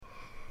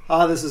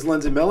Hi, this is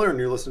Lindsey Miller, and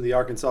you're listening to the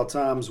Arkansas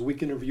Times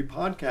Weekend Review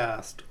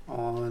podcast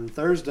on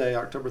Thursday,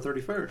 October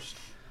 31st.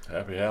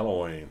 Happy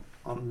Halloween.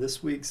 On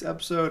this week's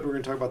episode, we're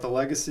going to talk about the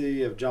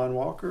legacy of John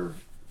Walker,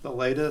 the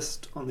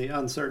latest on the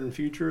uncertain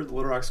future of the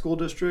Little Rock School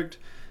District,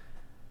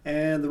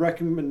 and the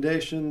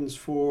recommendations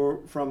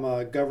from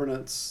a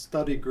governance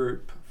study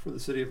group for the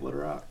city of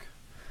Little Rock.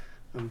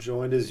 I'm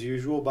joined as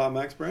usual by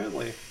Max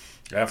Brantley.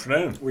 Good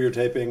afternoon. We are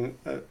taping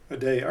a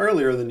day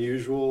earlier than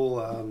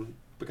usual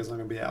because I'm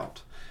going to be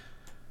out.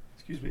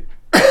 Excuse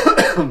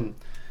me.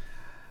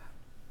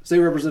 State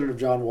Representative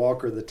John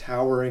Walker, the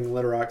towering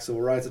Little Rock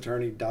civil rights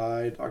attorney,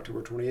 died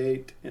October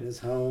 28 in his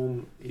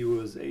home. He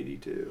was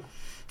 82.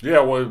 Yeah,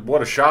 well,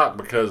 what a shock,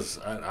 because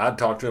I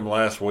talked to him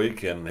last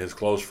week, and his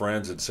close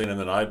friends had seen him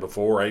the night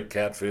before, ate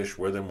catfish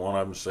with him, one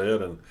of them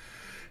said, and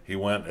he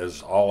went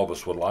as all of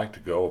us would like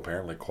to go,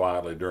 apparently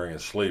quietly during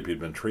his sleep. He'd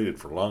been treated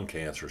for lung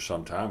cancer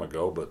some time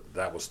ago, but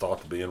that was thought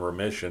to be in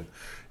remission.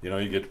 You know,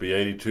 you get to be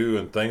 82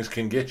 and things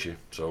can get you.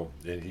 So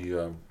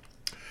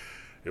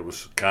it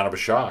was kind of a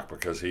shock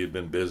because he had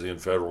been busy in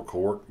federal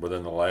court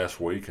within the last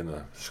week in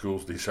the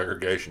schools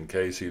desegregation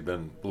case he'd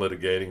been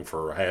litigating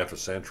for half a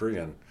century,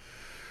 and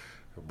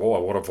boy,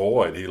 what a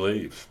void he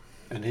leaves.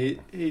 And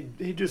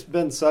he just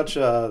been such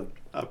a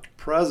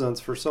presence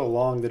for so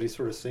long that he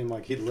sort of seemed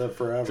like he'd live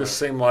forever. Just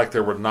seemed like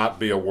there would not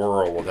be a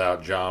world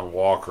without John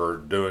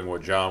Walker doing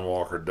what John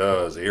Walker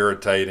does,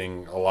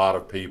 irritating a lot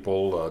of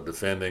people,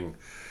 defending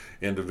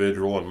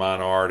individual and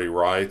minority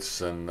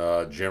rights, and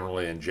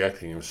generally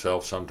injecting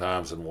himself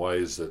sometimes in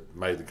ways that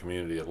made the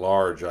community at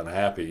large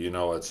unhappy. You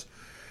know, it's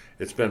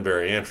been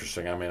very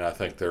interesting. I mean, I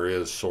think there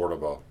is sort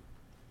of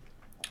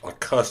a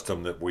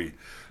custom that we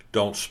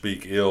don't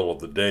speak ill of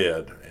the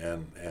dead,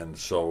 and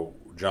so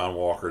John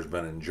Walker's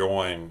been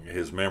enjoying,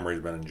 his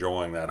memory's been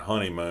enjoying that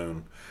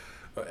honeymoon,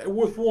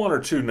 with one or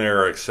two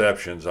narrow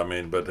exceptions. I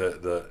mean, but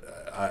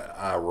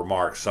I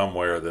remarked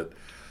somewhere that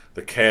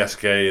the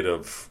cascade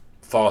of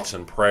thoughts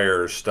and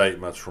prayers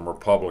statements from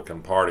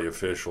Republican Party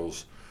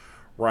officials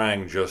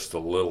rang just a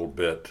little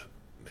bit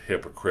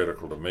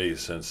hypocritical to me,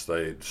 since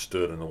they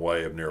stood in the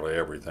way of nearly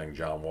everything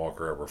John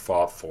Walker ever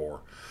fought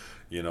for.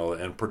 You know,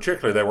 and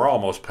particularly they were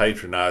almost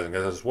patronizing. They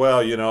said,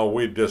 well, you know,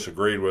 we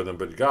disagreed with him,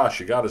 but gosh,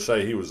 you got to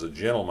say he was a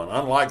gentleman.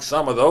 Unlike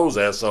some of those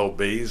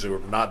SOBs who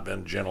have not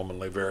been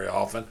gentlemanly very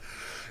often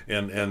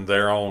in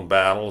their own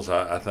battles.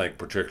 I think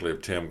particularly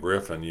of Tim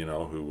Griffin, you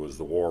know, who was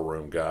the war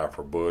room guy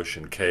for Bush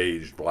and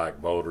caged black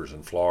voters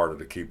in Florida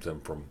to keep them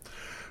from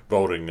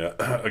voting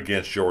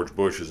against George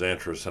Bush's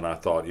interests. And I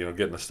thought, you know,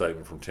 getting a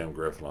statement from Tim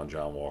Griffin on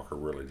John Walker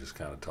really just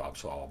kind of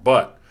tops all.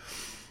 But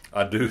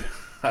I do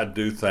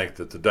think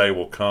that the day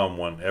will come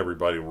when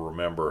everybody will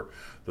remember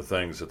the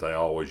things that they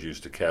always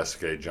used to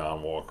castigate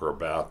John Walker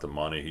about, the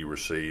money he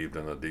received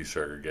in the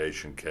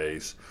desegregation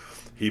case.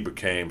 He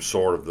became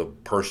sort of the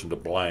person to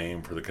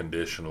blame for the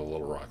condition of the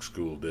Little Rock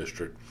School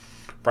District,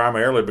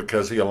 primarily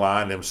because he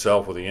aligned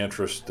himself with the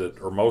interests that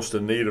are most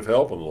in need of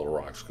help in the Little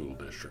Rock School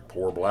District,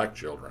 poor black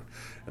children,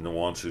 and the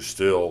ones who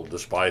still,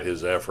 despite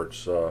his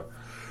efforts,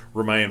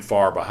 remain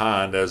far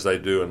behind, as they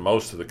do in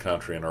most of the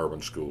country in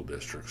urban school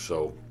districts.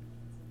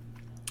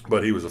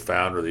 But he was a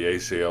founder of the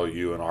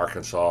ACLU in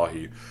Arkansas.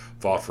 He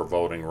fought for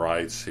voting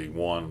rights. He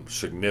won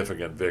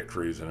significant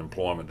victories in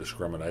employment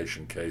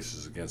discrimination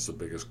cases against the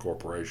biggest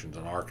corporations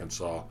in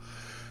Arkansas.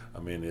 I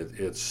mean,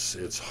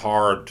 it's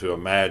hard to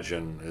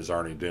imagine, as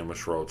Ernie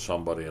Dumas wrote,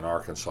 somebody in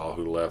Arkansas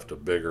who left a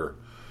bigger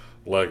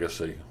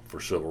legacy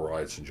for civil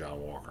rights than John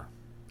Walker.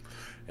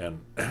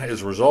 And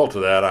as a result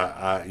of that,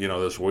 I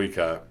this week,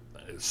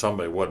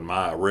 somebody wasn't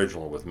my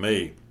original with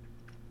me.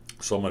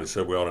 Somebody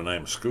said we ought to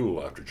name a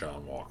school after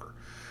John Walker.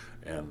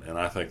 And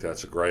I think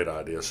that's a great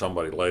idea.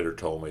 Somebody later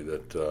told me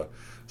that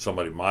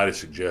somebody might have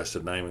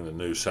suggested naming the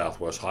new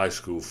Southwest High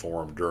School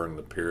for him during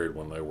the period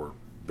when they were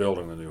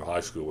building the new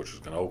high school, which is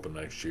going to open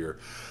next year.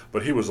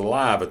 But he was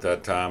alive at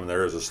that time, and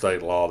there is a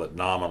state law that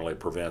nominally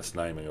prevents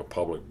naming of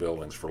public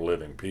buildings for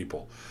living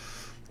people.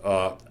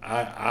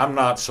 I'm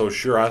not so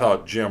sure. I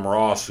thought Jim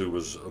Ross, who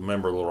was a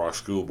member of the Little Rock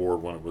School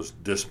Board when it was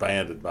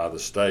disbanded by the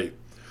state,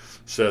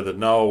 said that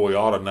no, we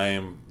ought to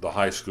name the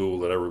high school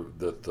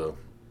that the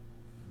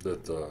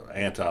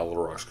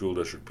anti-Little Rock School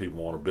District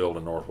people want to build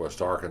in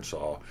Northwest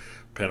Arkansas,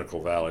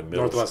 Pinnacle Valley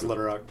Middle Northwest School.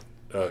 Little Rock.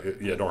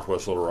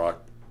 Northwest Little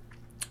Rock.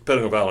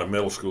 Pinnacle Valley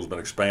Middle School's been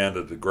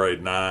expanded to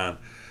grade 9.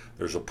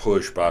 There's a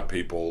push by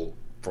people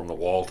from the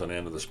Walton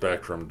end of the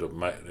spectrum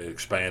to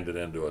expand it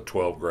into a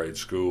 12-grade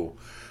school.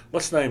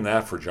 Let's name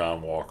that for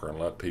John Walker and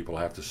let people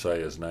have to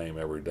say his name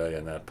every day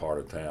in that part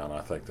of town.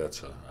 I think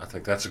that's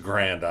a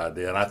grand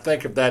idea. And I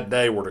think if that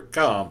day were to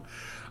come,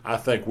 I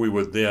think we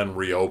would then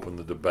reopen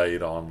the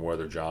debate on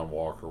whether John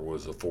Walker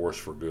was a force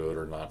for good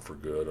or not for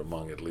good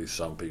among at least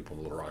some people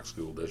in the Little Rock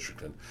School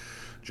District. And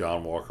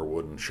John Walker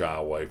wouldn't shy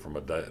away from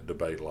a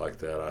debate like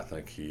that. I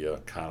think he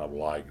kind of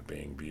liked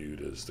being viewed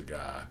as the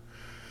guy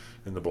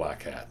in the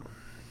black hat.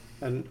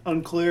 And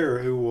unclear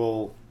who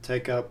will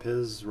take up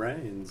his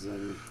reins.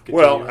 And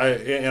well,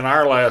 in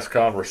our last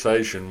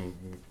conversation,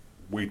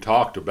 we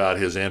talked about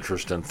his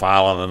interest in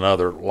filing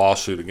another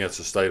lawsuit against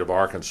the state of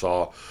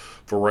Arkansas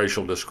for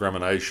racial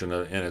discrimination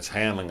in its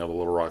handling of the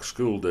Little Rock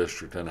School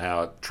District and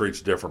how it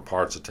treats different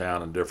parts of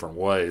town in different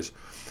ways.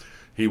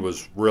 He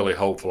was really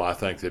hopeful, I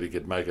think, that he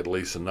could make at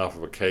least enough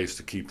of a case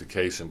to keep the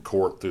case in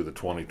court through the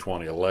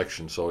 2020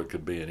 election so it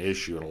could be an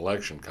issue in an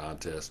election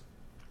contest.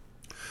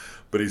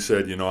 But he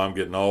said, I'm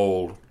getting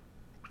old,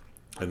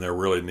 and there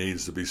really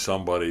needs to be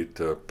somebody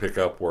to pick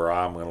up where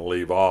I'm going to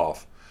leave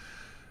off.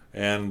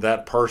 And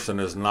that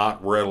person is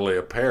not readily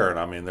apparent.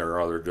 I mean, there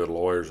are other good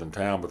lawyers in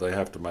town, but they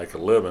have to make a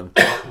living.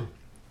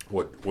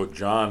 What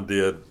John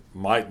did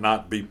might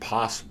not be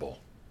possible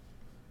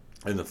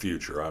in the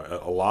future.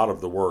 A lot of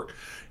the work,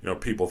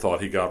 people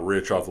thought he got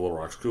rich off the Little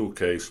Rock School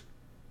case.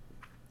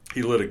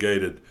 He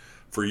litigated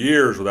for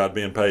years without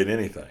being paid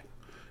anything,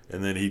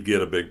 and then he'd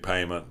get a big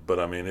payment. But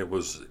I mean, it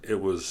was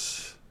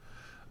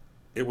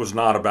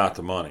not about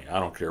the money. I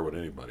don't care what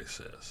anybody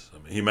says. I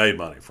mean, he made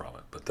money from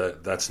it,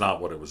 but that's not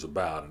what it was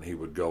about. And he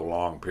would go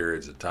long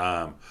periods of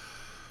time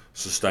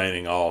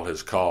sustaining all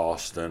his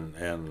costs and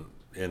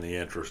in the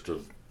interest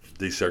of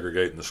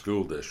desegregating the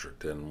school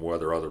district. And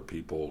whether other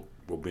people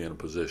will be in a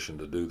position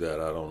to do that,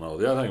 I don't know.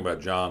 The other thing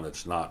about John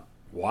that's not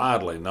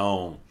widely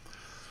known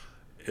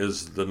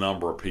is the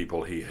number of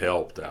people he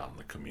helped out in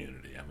the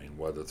community. I mean,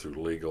 whether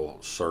through legal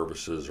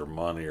services or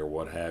money or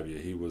what have you,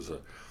 he was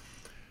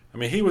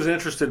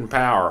interested in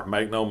power,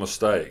 make no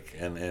mistake,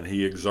 and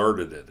he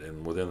exerted it,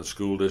 and within the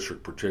school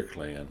district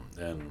particularly,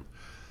 and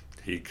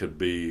he could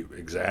be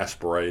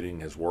exasperating,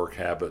 his work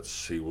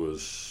habits. He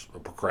was a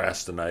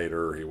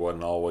procrastinator. He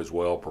wasn't always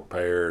well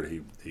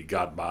prepared. He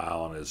got by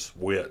on his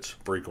wits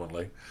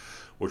frequently,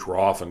 which were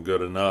often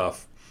good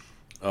enough.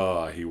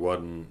 He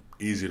wasn't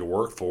easy to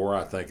work for,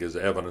 I think, is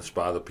evidenced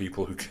by the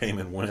people who came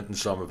and went in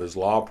some of his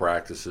law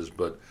practices,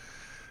 but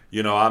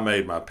I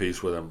made my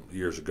peace with him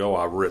years ago.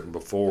 I've written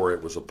before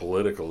it was a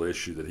political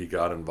issue that he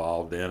got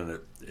involved in, and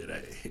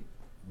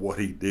what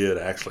he did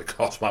actually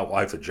cost my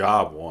wife a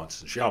job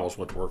once, and she almost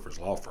went to work for his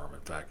law firm,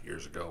 in fact,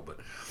 years ago.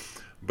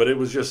 But it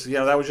was just,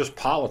 that was just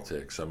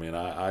politics. I mean,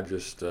 I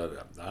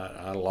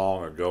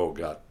long ago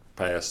got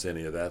past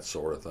any of that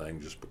sort of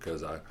thing just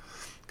because I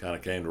kind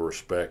of came to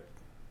respect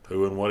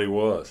who and what he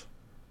was.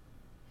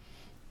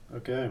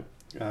 Okay.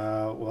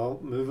 Well,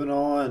 moving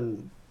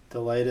on.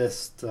 The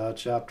latest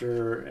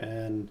chapter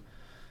in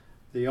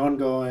the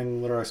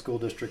ongoing Little Rock School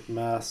District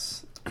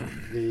mess,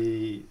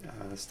 the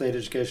State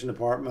Education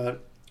Department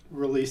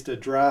released a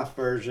draft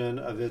version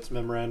of its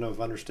Memorandum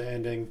of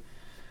Understanding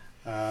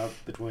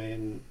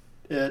between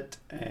it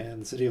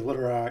and the City of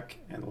Little Rock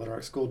and the Little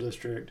Rock School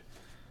District,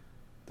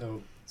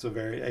 though it's a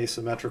very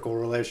asymmetrical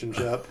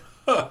relationship.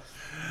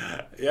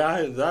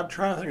 Yeah, I'm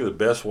trying to think of the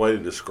best way to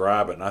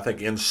describe it, and I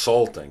think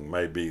insulting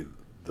may be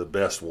the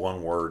best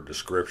one-word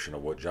description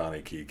of what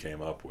Johnny Key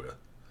came up with.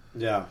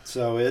 Yeah,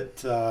 so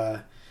it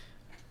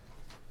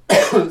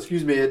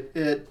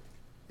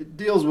it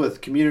deals with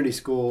community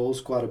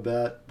schools quite a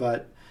bit,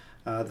 but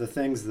the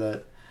things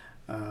that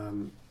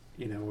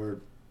were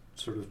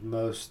sort of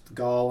most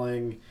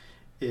galling,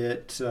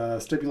 it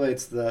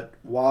stipulates that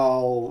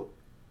while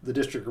the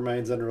district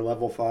remains under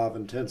level 5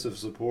 intensive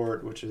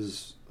support, which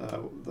is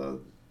the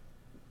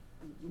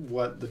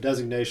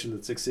designation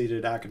that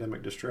succeeded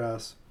academic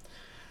distress,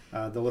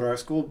 the Little Rock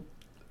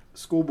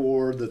School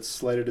Board that's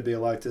slated to be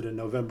elected in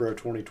November of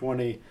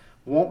 2020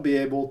 won't be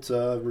able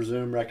to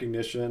resume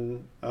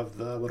recognition of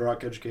the Little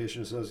Rock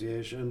Education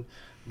Association.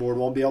 The board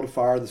won't be able to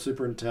fire the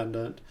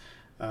superintendent.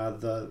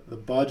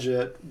 The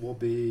budget will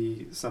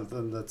be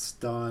something that's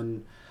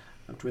done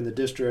between the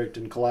district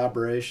in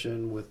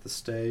collaboration with the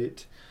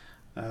state.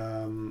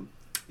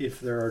 If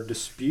there are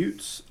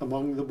disputes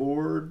among the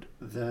board,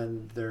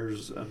 then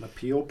there's an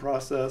appeal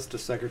process to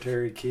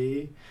Secretary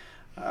Key.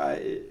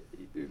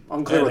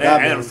 Unclear what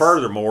that means. And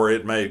furthermore,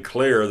 it made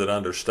clear that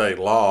under state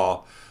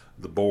law,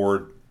 the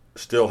board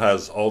still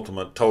has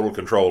ultimate total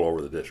control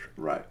over the district.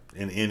 Right.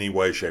 In any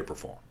way, shape, or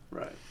form.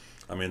 Right.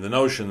 I mean, the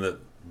notion that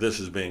this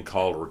is being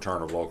called a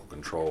return of local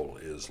control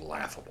is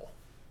laughable.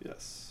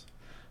 Yes.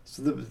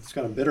 So it's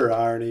kind of bitter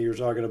irony. You're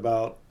talking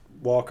about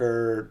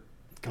Walker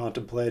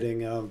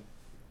contemplating a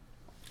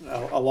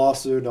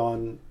lawsuit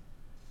on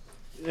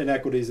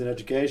inequities in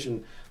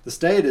education. The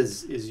state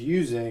is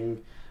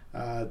using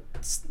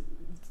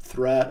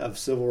threat of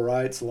civil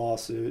rights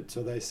lawsuit,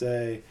 so they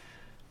say,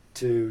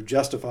 to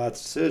justify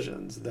its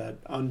decisions, that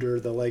under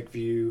the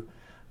Lakeview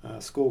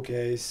school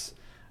case,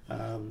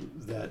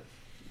 that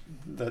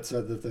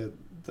said that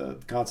the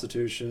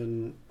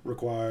Constitution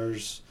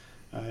requires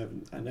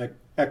an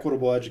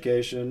equitable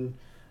education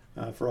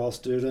for all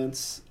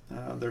students.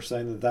 They're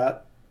saying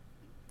that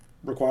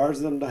requires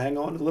them to hang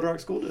on to the Little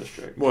Rock School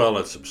District. Well,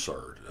 that's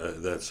absurd.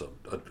 That's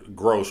a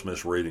gross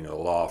misreading of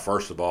the law.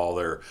 First of all,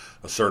 they're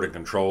asserting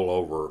control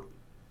over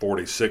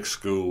 46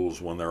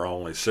 schools when there are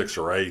only 6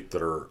 or 8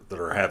 that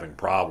are having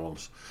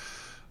problems.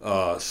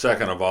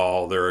 Second of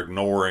all, they're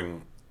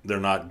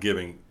not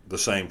giving the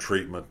same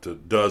treatment to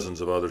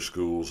dozens of other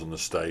schools in the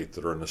state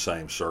that are in the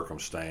same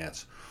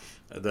circumstance.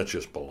 That's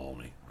just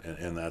baloney,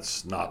 and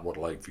that's not what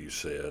Lakeview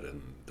said,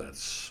 and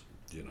that's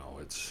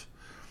it's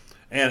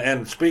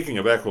and speaking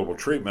of equitable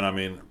treatment, I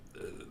mean,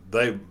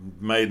 they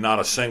made not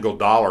a single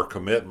dollar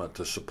commitment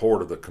to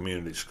support of the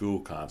community school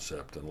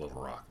concept in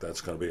Little Rock.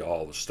 That's going to be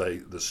all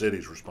the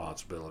city's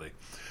responsibility.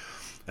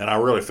 And I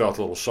really felt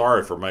a little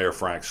sorry for Mayor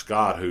Frank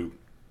Scott, who,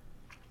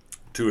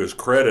 to his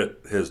credit,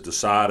 has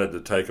decided to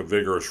take a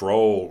vigorous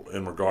role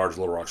in regards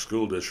to Little Rock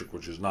School District,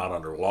 which is not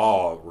under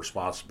law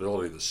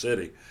responsibility of the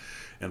city.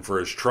 And for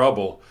his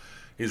trouble,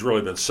 he's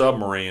really been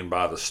submarined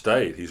by the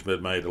state. He's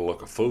been made to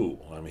look a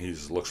fool. I mean, he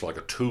looks like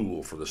a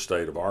tool for the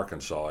state of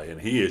Arkansas. And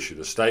he issued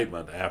a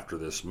statement after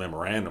this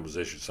memorandum was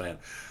issued saying,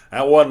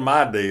 that wasn't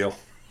my deal.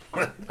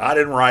 I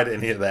didn't write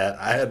any of that.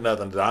 I had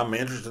nothing to do. I'm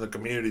interested in the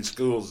community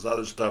schools. This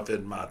other stuff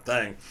isn't my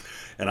thing.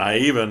 And I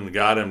even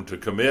got him to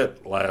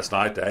commit last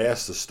night to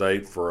ask the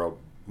state for a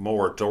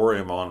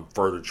moratorium on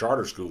further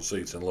charter school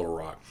seats in Little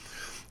Rock.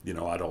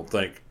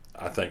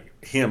 I think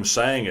him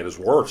saying it is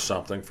worth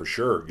something for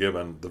sure,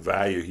 given the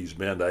value he's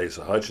been to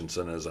Asa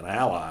Hutchinson as an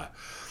ally.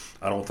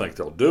 I don't think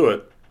they'll do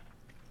it.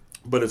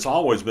 But it's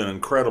always been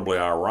incredibly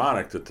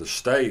ironic that the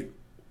state,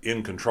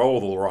 in control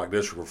of the Little Rock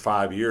District for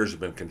 5 years, has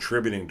been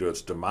contributing to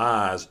its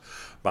demise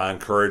by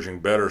encouraging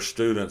better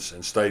students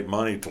and state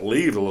money to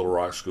leave the Little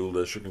Rock School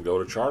District and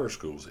go to charter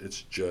schools.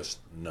 It's just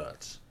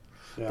nuts.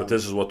 Yeah. But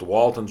this is what the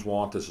Waltons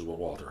want. This is what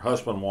Walter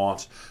Husband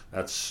wants.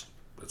 That's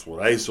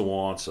what Asa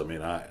wants. I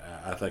mean,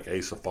 I think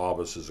Asa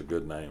Faubus is a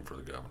good name for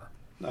the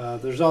governor.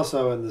 There's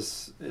also in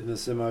this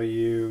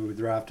MOU,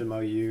 draft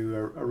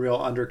MOU, a real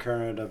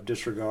undercurrent of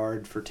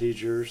disregard for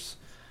teachers.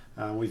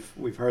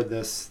 We've heard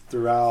this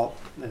throughout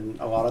in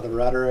a lot of the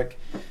rhetoric.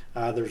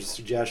 There's a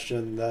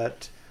suggestion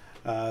that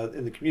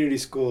in the community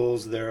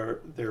schools there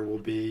will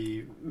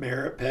be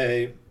merit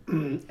pay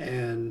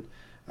and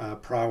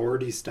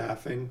priority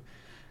staffing,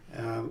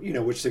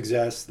 which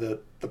suggests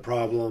that the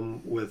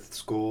problem with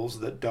schools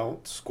that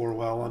don't score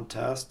well on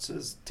tests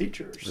is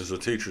teachers. It's the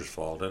teacher's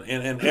fault.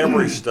 And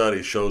every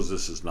study shows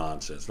this is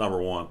nonsense.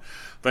 Number one,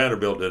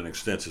 Vanderbilt did an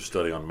extensive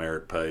study on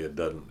merit pay. It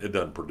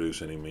doesn't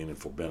produce any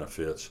meaningful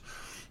benefits.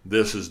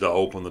 This is to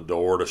open the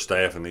door to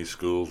staffing these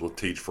schools with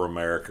Teach for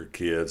America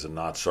kids and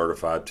not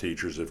certified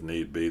teachers if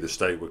need be. The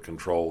state would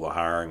control the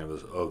hiring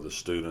of the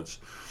students.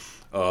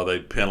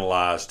 They'd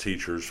penalize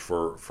teachers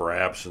for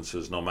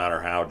absences, no matter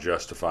how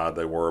justified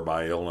they were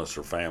by illness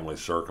or family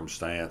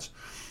circumstance.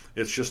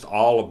 It's just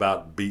all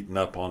about beating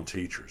up on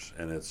teachers,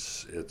 and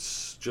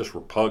it's just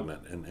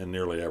repugnant in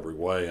nearly every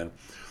way. And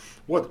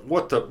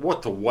what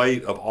the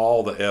weight of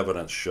all the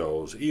evidence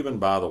shows, even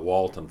by the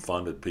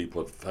Walton-funded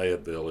people at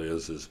Fayetteville,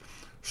 is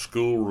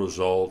school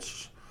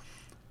results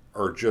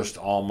are just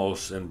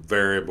almost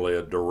invariably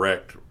a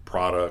direct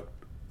product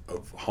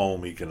of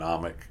home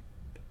economic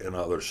and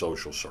other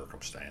social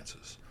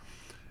circumstances.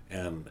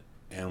 And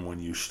when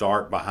you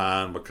start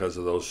behind because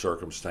of those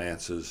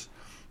circumstances,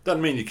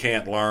 doesn't mean you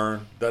can't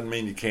learn, doesn't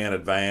mean you can't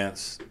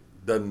advance,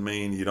 doesn't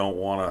mean you don't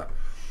want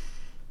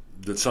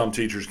to, that some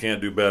teachers can't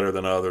do better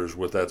than others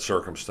with that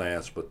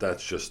circumstance, but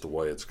that's just the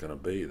way it's going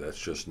to be. That's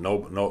just in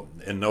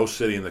no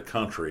city in the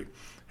country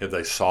have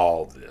they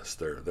solved this.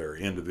 There are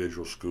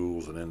individual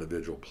schools and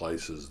individual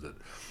places that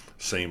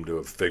seem to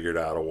have figured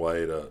out a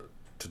way to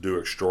do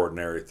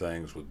extraordinary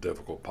things with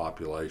difficult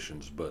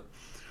populations, but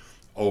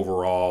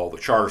overall the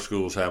charter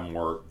schools haven't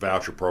worked,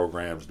 voucher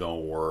programs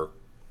don't work.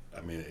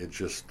 I mean, it's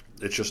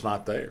just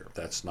not there.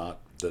 That's not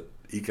that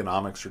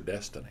economics are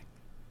destiny.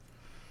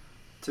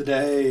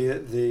 Today,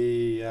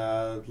 the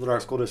Little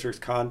Rock School District's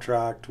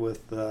contract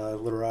with the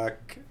Little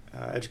Rock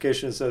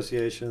Education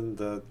Association,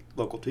 the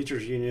local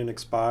teachers union,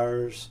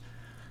 expires.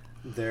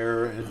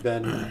 There had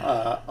been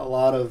a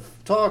lot of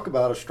talk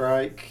about a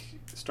strike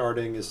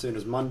starting as soon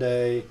as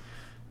Monday.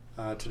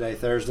 Today,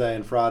 Thursday,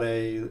 and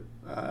Friday,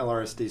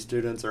 LRSD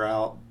students are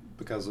out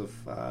because of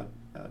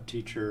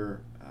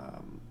teacher,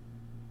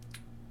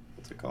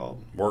 what's it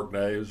called? Work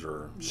days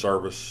or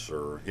service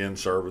or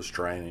in-service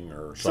training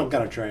or something. Some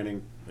kind of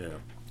training. Yeah.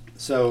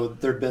 So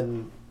there'd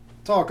been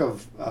talk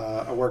of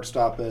a work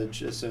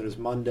stoppage as soon as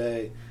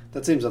Monday.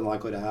 That seems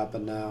unlikely to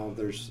happen now.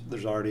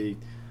 There's already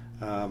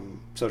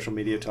social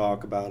media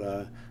talk about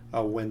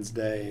a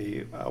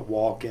Wednesday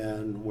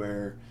walk-in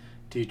where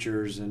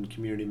teachers and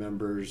community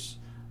members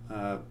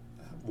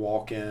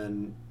walk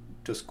in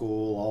to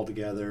school all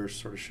together,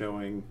 sort of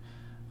showing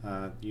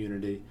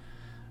unity.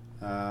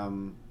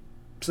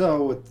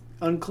 So it's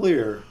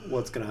unclear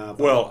what's going to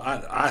happen. Well,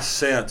 I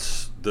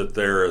sense that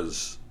there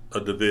is a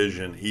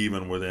division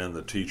even within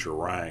the teacher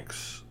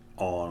ranks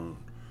on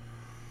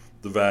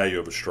the value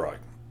of a strike.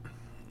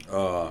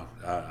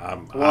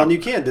 And you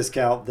can't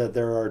discount that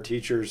there are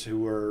teachers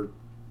who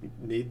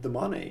need the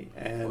money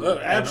and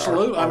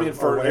absolutely.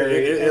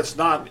 It's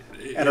not.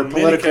 And are in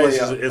many politically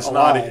cases,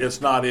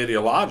 it's not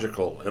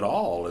ideological at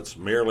all. It's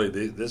merely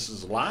this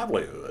is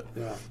livelihood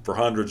for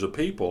hundreds of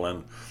people,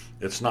 and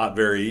it's not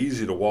very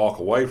easy to walk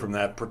away from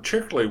that,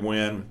 particularly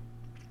when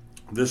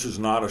this is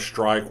not a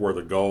strike where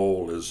the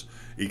goal is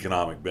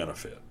economic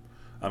benefit.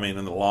 I mean,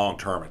 in the long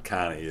term, it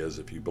kind of is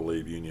if you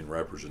believe union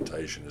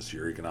representation is to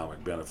your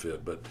economic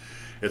benefit, but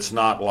it's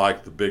not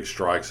like the big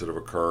strikes that have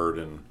occurred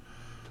in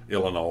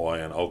Illinois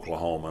and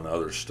Oklahoma and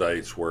other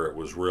states where it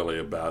was really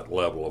about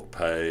level of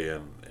pay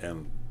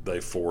and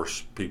they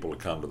force people to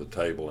come to the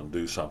table and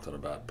do something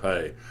about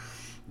pay.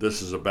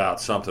 This is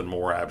about something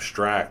more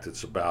abstract.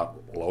 It's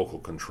about local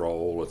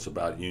control. It's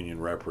about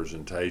union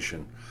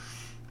representation.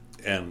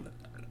 And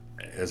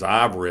as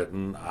I've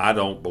written, I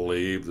don't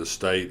believe the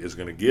state is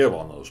going to give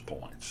on those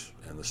points,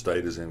 and the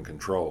state is in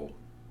control.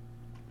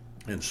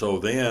 And so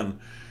then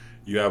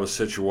you have a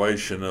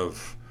situation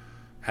of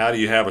how do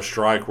you have a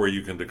strike where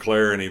you can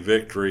declare any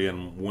victory,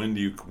 and when do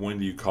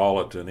you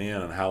call it to an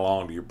end, and how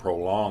long do you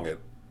prolong it?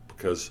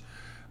 Because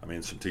I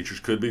mean, some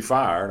teachers could be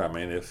fired. I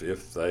mean, if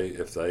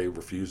they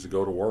refuse to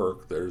go to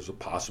work, there's a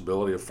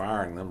possibility of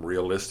firing them.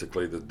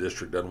 Realistically, the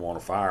district doesn't want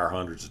to fire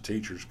hundreds of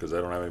teachers because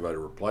they don't have anybody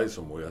to replace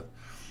them with.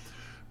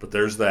 But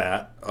there's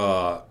that.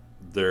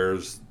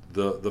 There's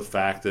the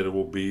fact that it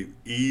will be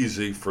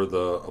easy for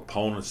the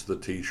opponents of the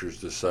teachers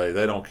to say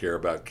they don't care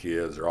about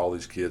kids. There are all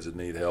these kids that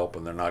need help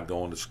and they're not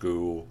going to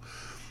school.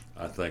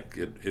 I think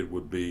it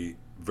would be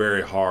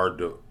very hard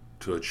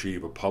to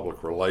achieve a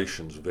public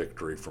relations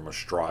victory from a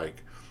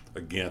strike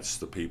against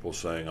the people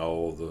saying,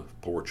 oh, the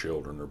poor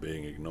children are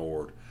being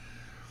ignored.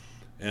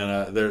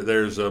 And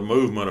there's a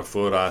movement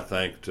afoot, I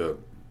think,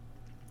 to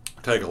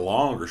take a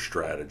longer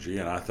strategy,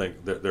 and I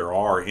think that there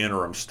are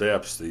interim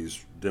steps,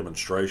 these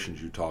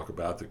demonstrations you talk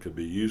about, that could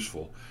be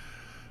useful,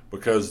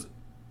 because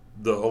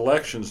the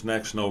elections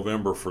next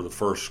November for the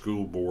first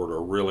school board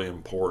are really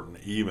important,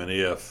 even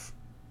if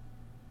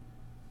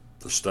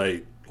the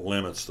state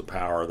limits the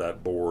power of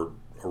that board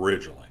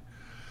originally.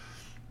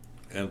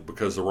 And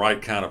because the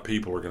right kind of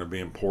people are going to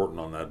be important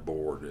on that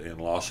board. In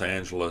Los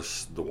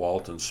Angeles, the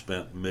Waltons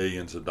spent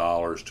millions of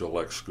dollars to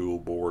elect school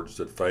boards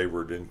that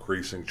favored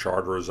increasing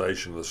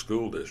charterization of the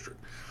school district.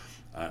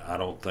 I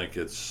don't think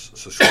it's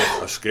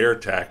a scare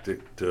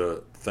tactic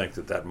to think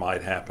that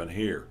might happen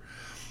here,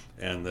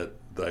 and that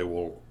they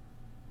will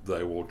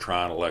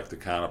try and elect the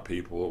kind of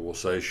people that will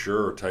say,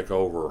 sure, take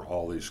over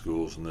all these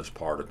schools in this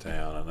part of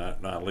town,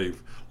 and not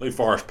leave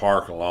Forest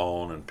Park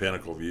alone, and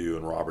Pinnacle View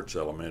and Roberts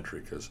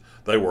Elementary, because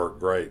they work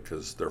great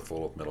because they're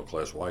full of middle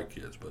class white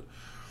kids. But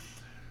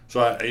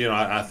so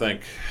I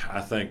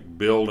think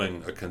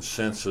building a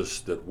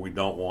consensus that we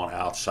don't want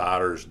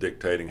outsiders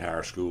dictating how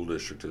our school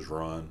district is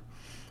run,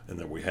 and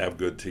that we have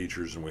good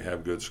teachers and we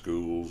have good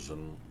schools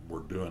and we're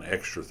doing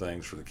extra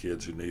things for the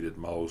kids who need it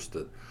most.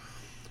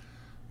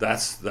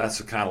 That's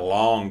the kind of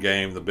long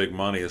game the big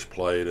money is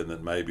played, and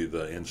that maybe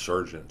the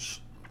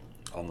insurgents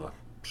on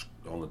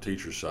the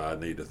teacher side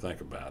need to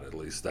think about. At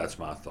least that's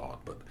my thought.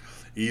 But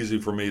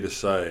easy for me to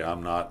say.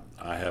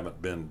 I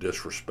haven't been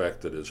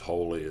disrespected as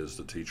wholly as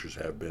the teachers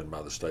have been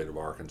by the state of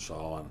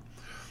Arkansas, and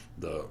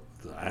the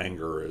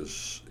anger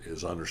is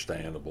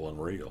understandable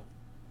and real.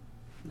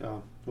 Yeah.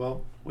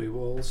 Well, we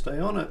will stay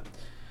on it.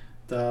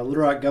 The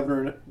Little Rock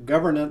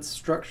Governance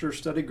Structure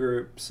Study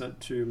Group sent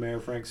to Mayor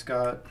Frank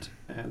Scott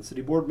and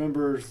city board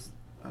members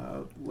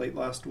late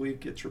last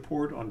week its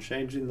report on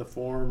changing the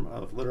form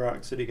of Little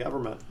Rock city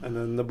government. And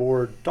then the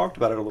board talked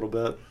about it a little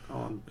bit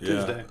on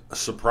Tuesday.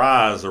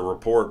 Surprise, a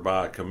report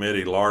by a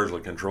committee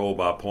largely controlled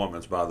by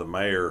appointments by the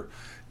mayor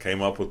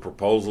came up with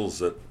proposals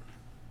that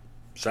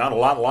sound a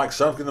lot like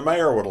something the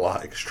mayor would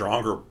like.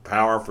 Stronger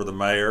power for the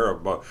mayor,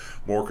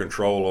 more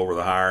control over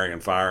the hiring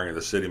and firing of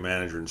the city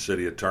manager and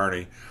city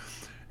attorney.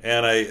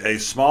 And a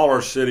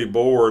smaller city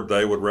board,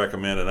 they would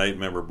recommend an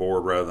 8-member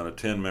board rather than a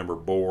 10-member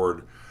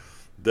board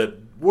that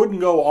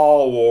wouldn't go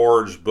all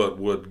wards, but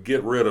would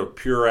get rid of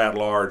pure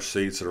at-large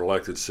seats that are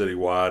elected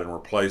citywide and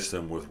replace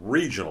them with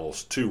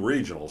two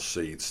regional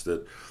seats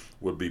that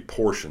would be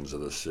portions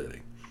of the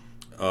city.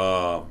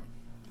 The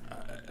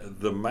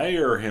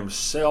mayor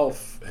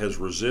himself has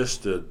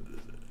resisted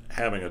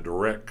having a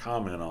direct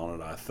comment on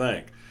it, I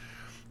think.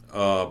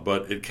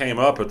 But it came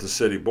up at the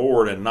city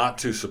board, and not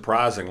too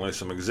surprisingly,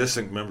 some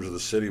existing members of the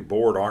city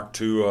board aren't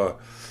too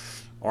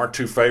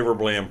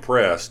favorably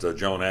impressed.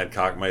 Joan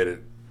Adcock made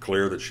it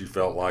clear that she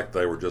felt like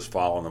they were just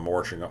following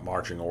the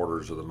marching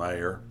orders of the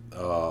mayor.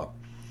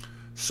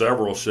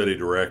 Several city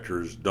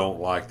directors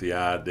don't like the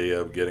idea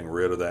of getting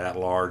rid of the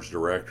at-large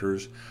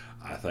directors.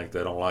 I think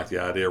they don't like the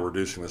idea of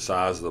reducing the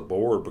size of the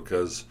board,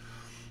 because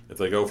if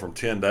they go from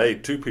 10 to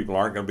 8, 2 people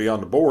aren't going to be on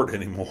the board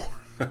anymore.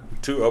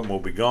 2 of them will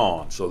be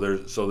gone. So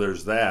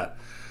there's that.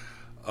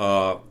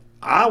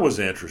 I was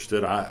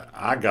interested.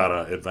 I got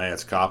an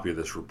advance copy of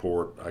this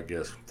report, I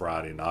guess,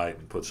 Friday night,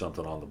 and put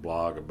something on the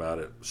blog about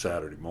it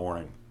Saturday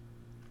morning.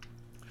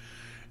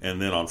 And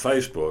then on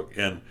Facebook.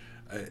 And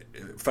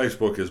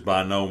Facebook is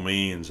by no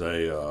means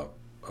a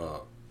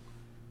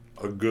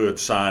good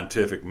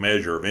scientific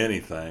measure of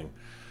anything.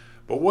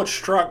 But what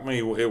struck me,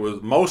 it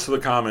was most of the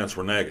comments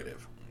were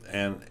negative.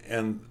 And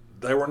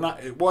they were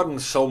not. It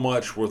wasn't so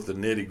much with the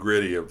nitty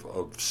gritty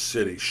of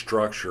city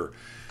structure.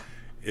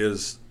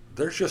 There's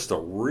just a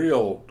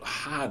real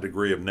high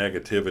degree of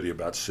negativity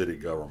about city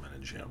government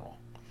in general,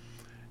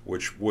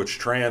 which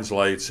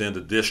translates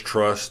into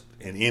distrust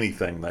in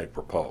anything they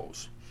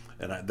propose.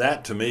 And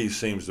that to me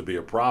seems to be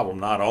a problem,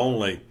 not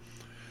only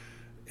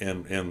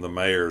in the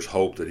mayor's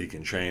hope that he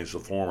can change the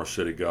form of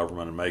city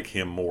government and make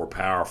him more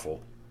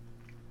powerful,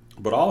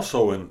 but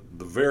also in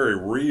the very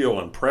real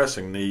and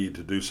pressing need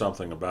to do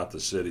something about the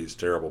city's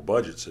terrible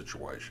budget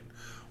situation,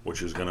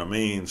 which is going to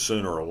mean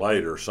sooner or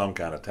later some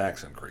kind of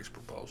tax increase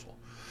proposal.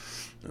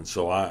 And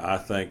so I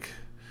think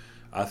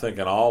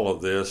in all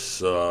of this,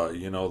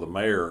 the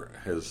mayor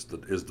is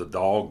the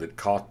dog that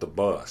caught the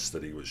bus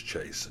that he was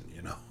chasing.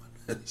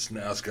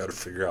 Now it's got to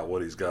figure out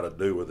what he's got to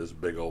do with this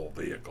big old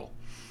vehicle.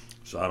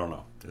 So I don't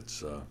know.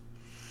 It's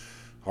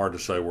hard to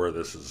say where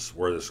this is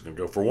going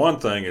to go. For one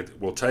thing, it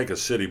will take a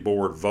city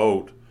board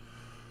vote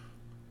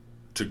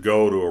to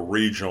go to a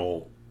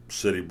regional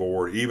city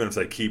board, even if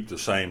they keep the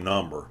same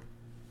number.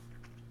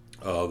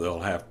 They'll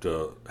have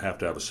to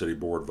have a city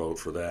board vote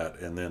for that,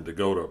 and then to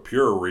go to a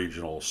pure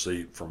regional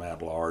seat from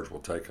at large will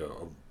take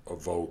a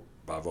vote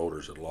by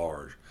voters at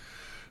large.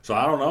 So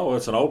I don't know.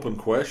 It's an open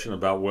question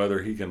about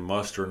whether he can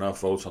muster enough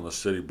votes on the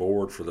city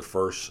board for the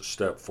first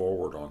step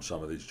forward on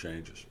some of these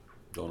changes.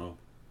 Don't know.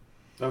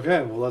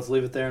 Okay, well, let's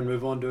leave it there and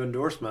move on to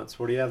endorsements.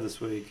 What do you have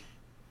this week?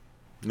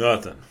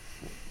 Nothing.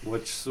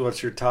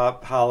 What's your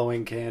top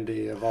Halloween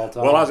candy of all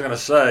time? Well, I was going to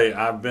say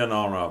I've been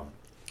on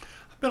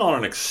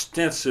an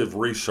extensive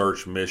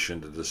research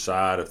mission to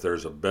decide if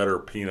there's a better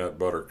peanut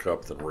butter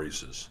cup than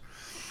Reese's,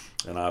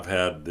 and I've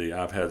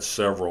had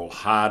several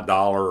high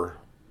dollar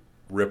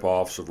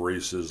rip-offs of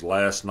Reese's.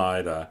 Last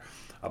night I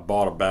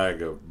bought a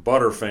bag of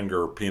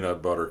Butterfinger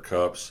peanut butter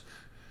cups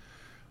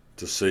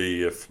to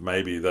see if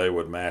maybe they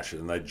would match it,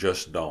 and they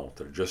just don't.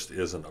 There just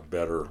isn't a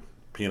better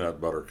peanut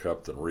butter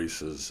cup than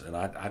Reese's, and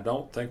I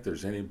don't think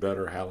there's any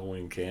better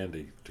Halloween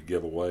candy to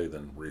give away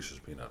than Reese's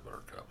peanut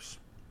butter cups.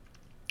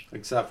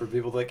 Except for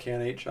people that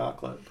can't eat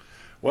chocolate.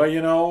 Well,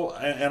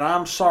 and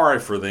I'm sorry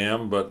for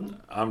them, but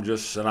I'm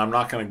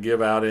not going to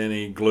give out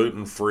any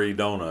gluten-free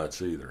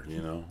donuts either,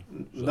 So.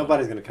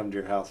 Nobody's going to come to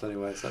your house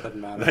anyway, so it doesn't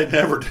matter.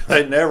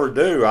 They never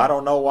do. I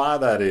don't know why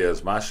that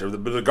is. But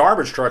the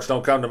garbage trucks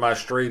don't come to my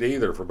street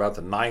either. For about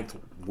the 9th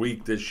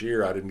week this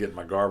year, I didn't get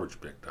my garbage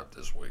picked up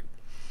this week.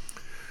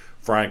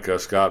 Frank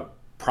Scott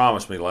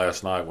promised me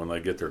last night when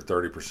they get their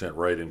 30%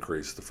 rate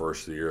increase the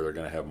first of the year, they're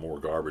going to have more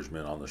garbage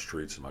men on the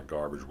streets and my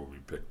garbage will be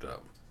picked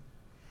up.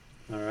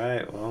 All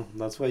right, well,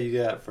 that's what you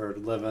get for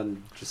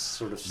living just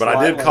sort of. But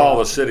I did call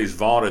the city's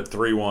vaunted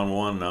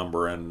 311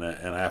 number, and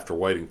after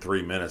waiting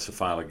 3 minutes to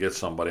finally get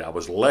somebody, I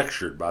was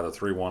lectured by the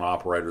 311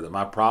 operator that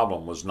my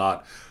problem was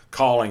not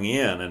calling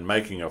in and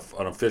making an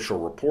official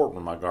report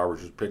when my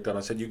garbage was picked up.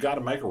 I said, you got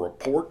to make a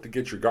report to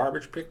get your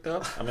garbage picked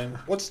up? I mean,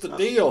 what's the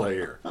deal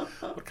here?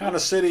 What kind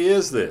of city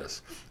is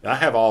this? I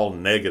have all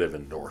negative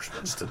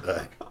endorsements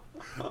today.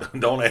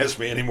 Don't ask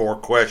me any more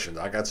questions.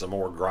 I got some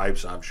more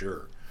gripes, I'm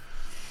sure.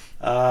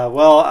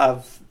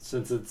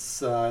 Since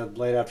it's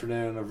late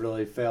afternoon, I've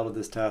really failed at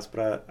this task,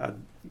 but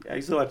I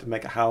usually like to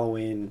make a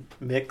Halloween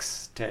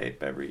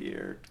mixtape every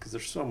year because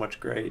there's so much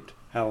great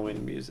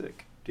Halloween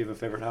music. Do you have a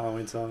favorite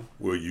Halloween song?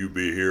 Will you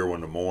be here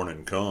when the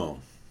morning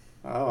comes?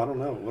 Oh, I don't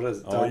know. What is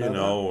it?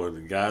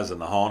 The guy's in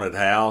the haunted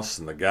house,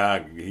 and the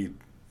guy, he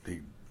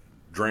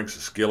drinks a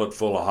skillet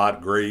full of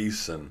hot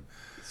grease. And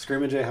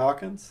Screaming Jay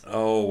Hawkins?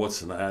 Oh, what's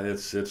that?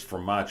 It's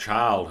from my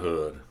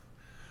childhood.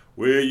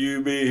 Will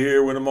you be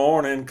here when the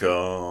morning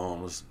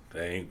comes?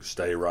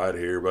 Stay right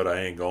here, but I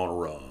ain't gonna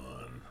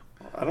run.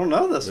 I don't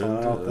know this one.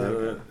 I don't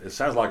think. It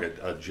sounds like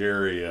a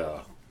Jerry.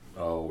 I'll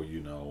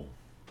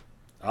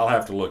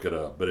have to look it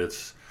up. But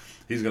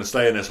he's gonna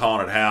stay in this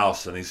haunted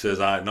house, and he says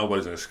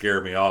nobody's gonna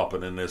scare me off.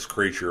 And then this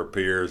creature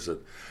appears that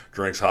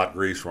drinks hot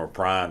grease from a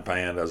frying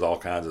pan, does all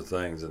kinds of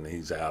things, and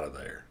he's out of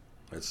there.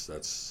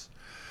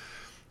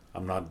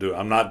 I'm not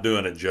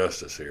doing it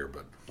justice here,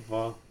 but.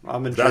 Well,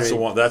 I'm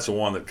intrigued. That's the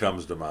one that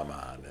comes to my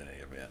mind in any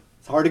event.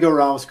 It's hard to go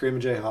wrong with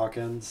Screaming Jay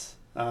Hawkins,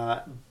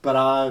 but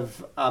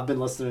I've been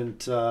listening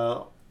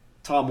to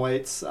Tom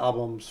Waits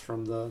albums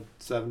from the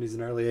 70s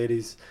and early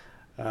 80s,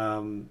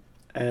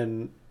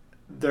 and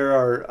there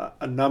are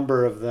a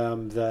number of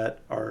them that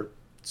are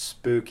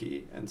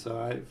spooky, and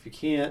so if you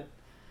can't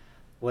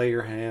lay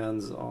your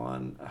hands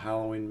on a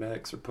Halloween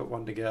mix or put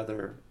one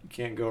together, you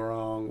can't go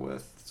wrong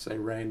with, say,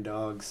 Rain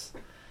Dogs.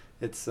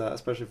 It's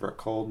especially for a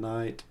cold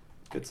night.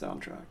 Good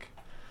soundtrack.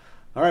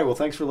 All right, well,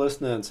 thanks for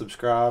listening.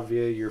 Subscribe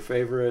via your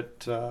favorite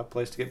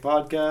place to get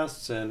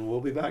podcasts, and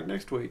we'll be back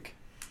next week.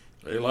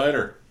 See you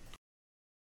later.